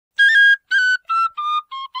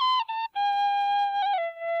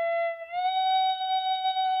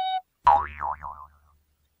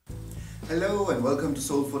Hello and welcome to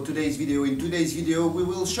Solve for today's video. In today's video we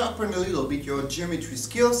will sharpen a little bit your geometry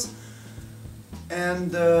skills,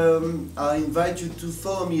 and I invite you to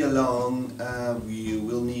follow me along. We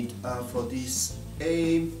will need for this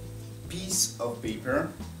a piece of paper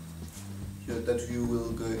that we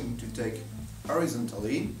will going to take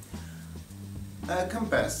horizontally, a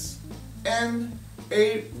compass and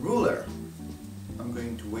a ruler. I'm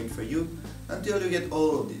going to wait for you until you get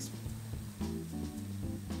all of these.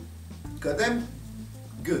 Got them?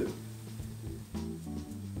 Good.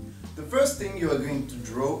 The first thing you are going to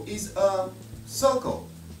draw is a circle.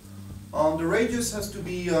 The radius has to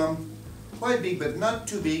be quite big, but not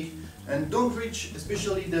too big, and don't reach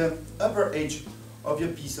especially the upper edge of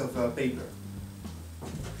your piece of paper.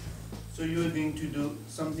 So you are going to do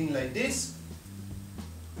something like this.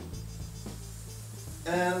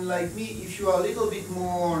 And like me, if you are a little bit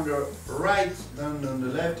more on the right than on the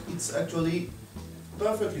left, it's actually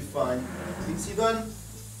perfectly fine. It's even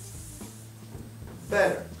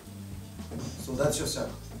better. So that's your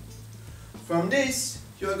circle. From this,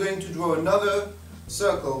 you are going to draw another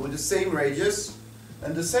circle with the same radius,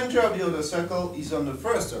 and the center of the other circle is on the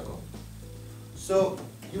first circle. So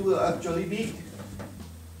you will actually be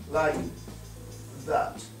like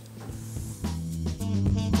that.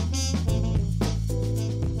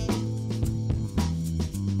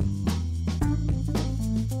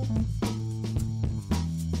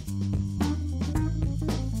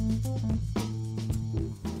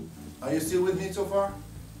 Are you still with me so far?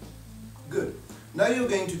 Good. Now you're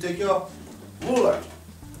going to take your ruler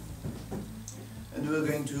and we're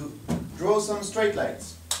going to draw some straight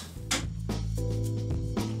lines.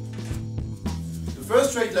 The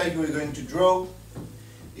first straight line we're going to draw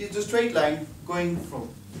is the straight line going from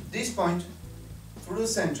this point through the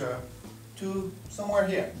center to somewhere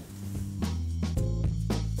here.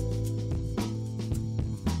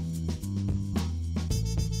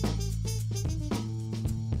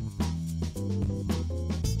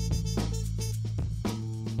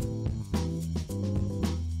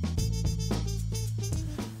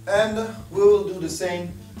 And we will do the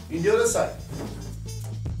same in the other side.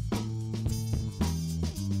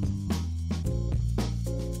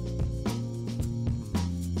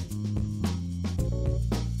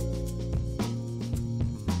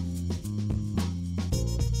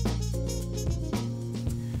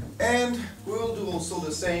 And we will do also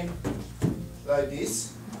the same like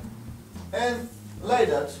this and like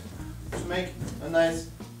that to make a nice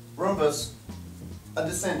rhombus at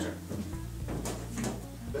the center.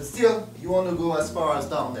 But still, you want to go as far as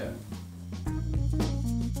down there.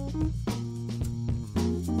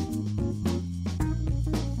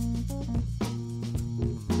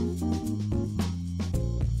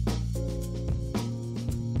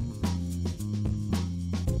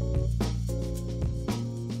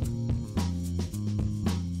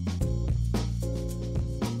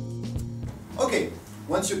 Okay,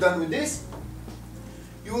 once you're done with this,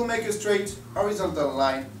 you will make a straight horizontal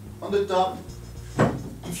line on the top.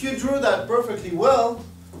 If you drew that perfectly well,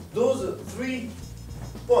 those 3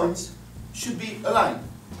 points should be aligned.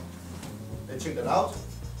 Let's check that out.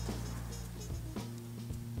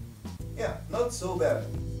 Yeah, not so bad.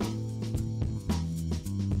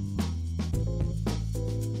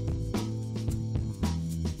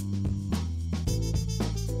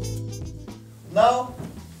 Now,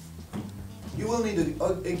 you will need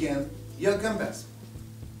again your compass.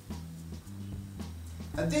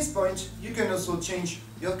 At this point, you can also change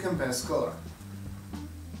your compass color.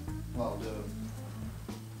 Well, the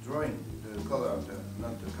drawing, the color,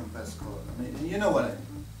 not the compass color. I mean, you know what I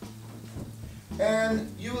mean.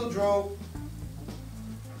 And you will draw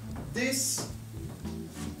this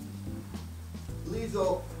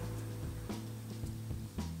little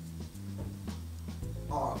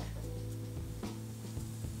arc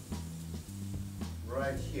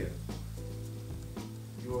right here.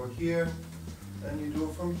 You are here. And you do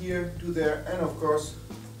from here to there, and of course,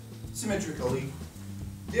 symmetrically,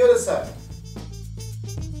 the other side.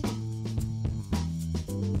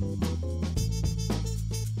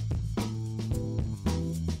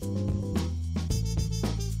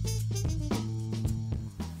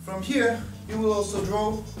 From here, you will also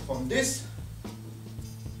draw from this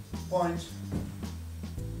point,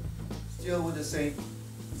 still with the same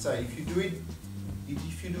side. If you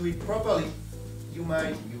do it properly, you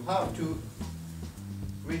have to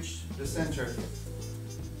reach the center here.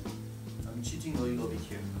 I'm cheating a little bit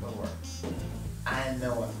here, don't worry. I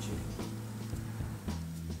know I'm cheating.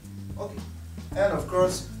 Okay, and of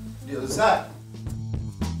course, the other side.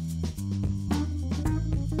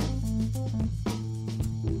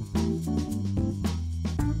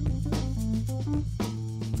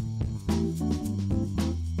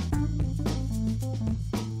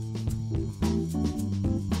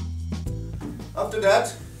 After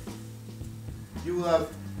that, you will have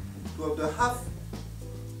to have the half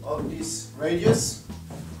of this radius,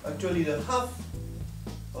 actually the half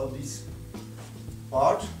of this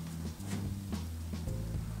part.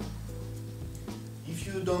 If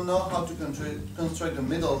you don't know how to construct the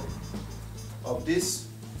middle of this,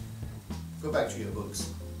 go back to your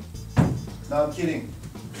books. No, I'm kidding.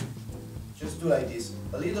 Just do like this.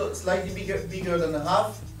 A little, slightly bigger than a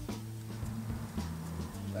half.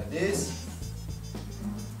 Like this.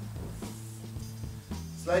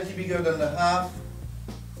 Slightly bigger than a half.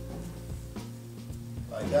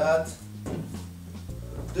 Like that.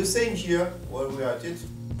 The same here, while we're at it.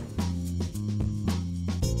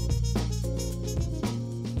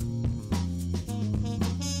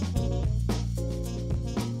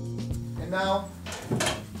 And now,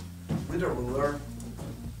 with a ruler,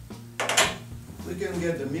 we can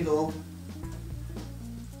get the middle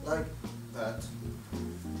like that,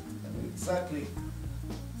 and exactly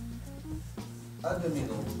at the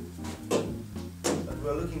middle that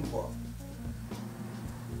we're looking for.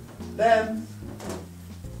 Then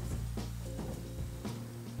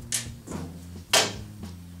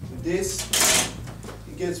with this,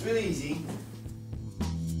 it gets really easy.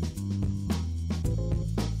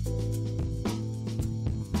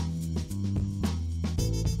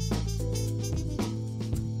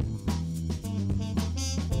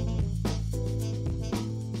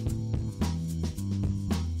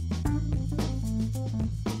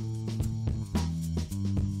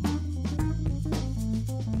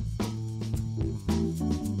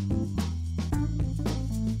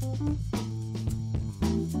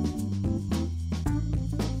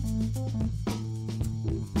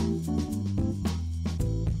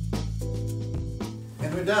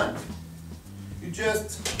 And we're done. You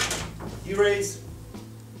just erase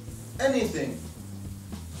anything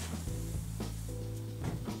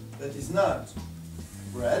that is not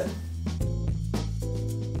red.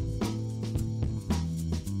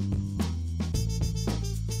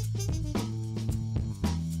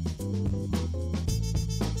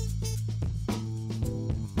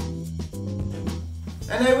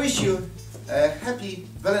 And I wish you a happy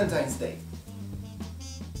Valentine's Day.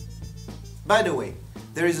 By the way,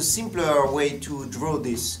 there is a simpler way to draw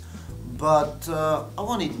this, but I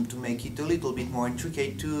wanted to make it a little bit more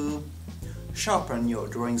intricate to sharpen your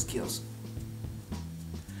drawing skills.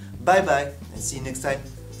 Bye bye and see you next time,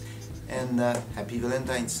 and happy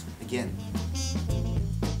Valentine's again.